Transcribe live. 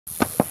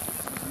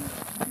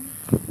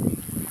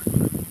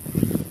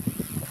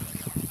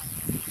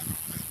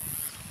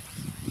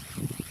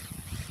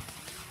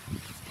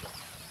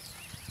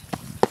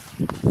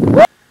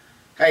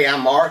Hey,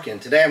 I'm Mark,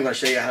 and today I'm going to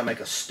show you how to make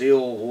a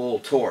steel wool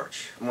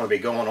torch. I'm going to be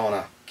going on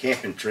a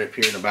camping trip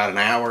here in about an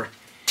hour,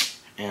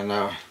 and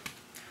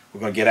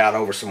we're going to get out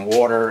over some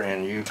water,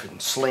 and you can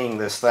sling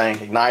this thing,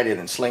 ignite it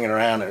and sling it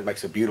around, and it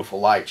makes a beautiful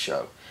light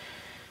show.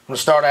 I'm going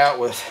to start out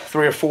with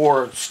 3 or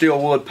 4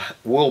 steel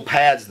wool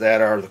pads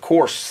that are the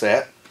coarse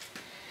set,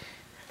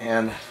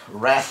 and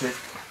wrap it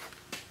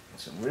in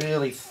some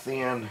really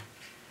thin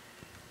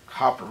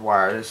copper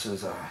wire. This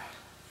is a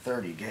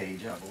 30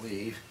 gauge, I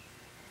believe.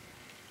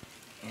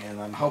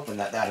 And I'm hoping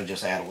that that'll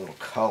just add a little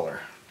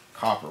color.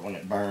 Copper, when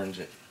it burns,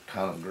 it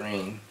kind of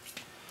green.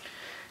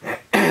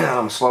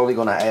 I'm slowly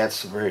going to add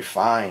some very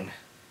fine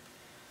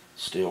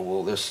steel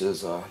wool. This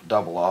is a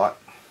double aught.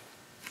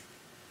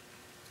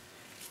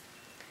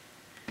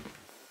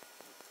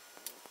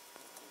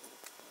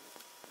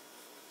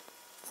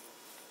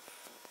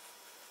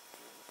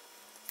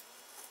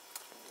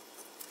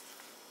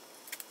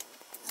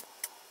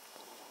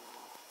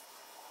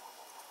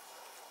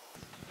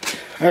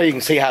 There you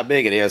can see how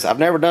big it is. I've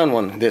never done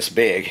one this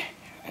big,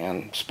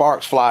 and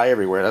sparks fly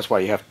everywhere. That's why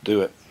you have to do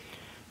it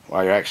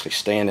while you're actually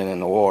standing in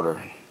the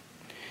water.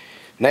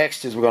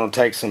 Next is we're going to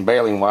take some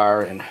baling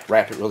wire and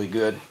wrap it really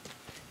good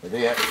with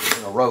it,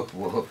 and a rope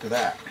will hook to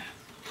that.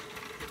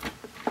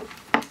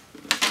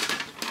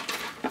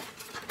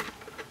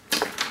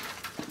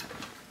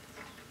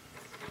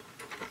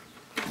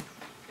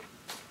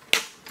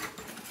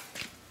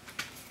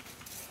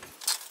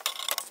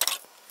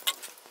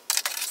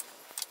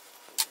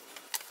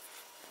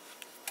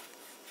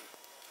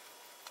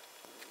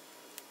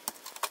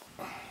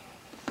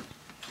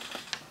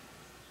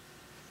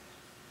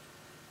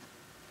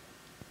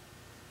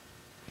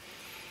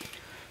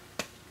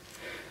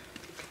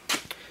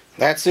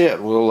 That's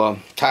it. We'll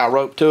tie a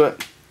rope to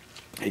it,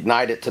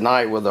 ignite it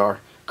tonight with our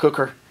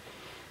cooker,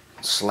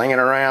 sling it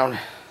around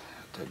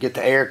to get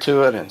the air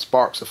to it, and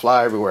sparks will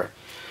fly everywhere.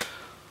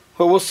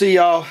 Well, we'll see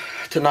y'all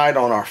tonight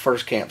on our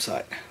first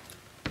campsite.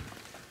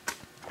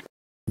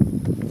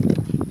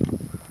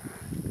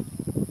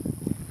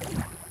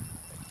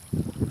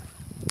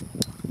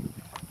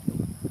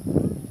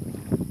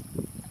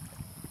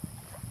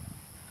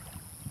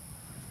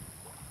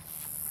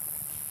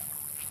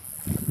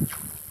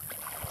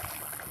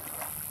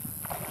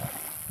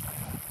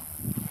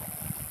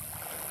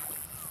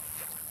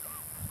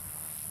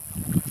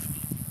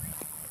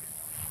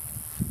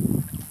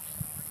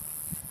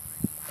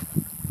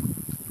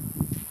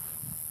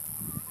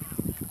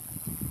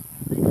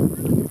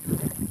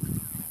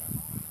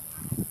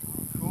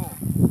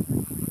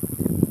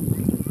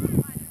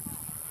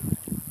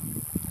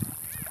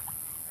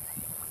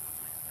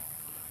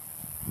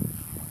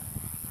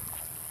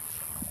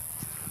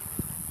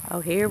 Oh,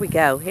 here we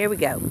go. Here we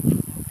go.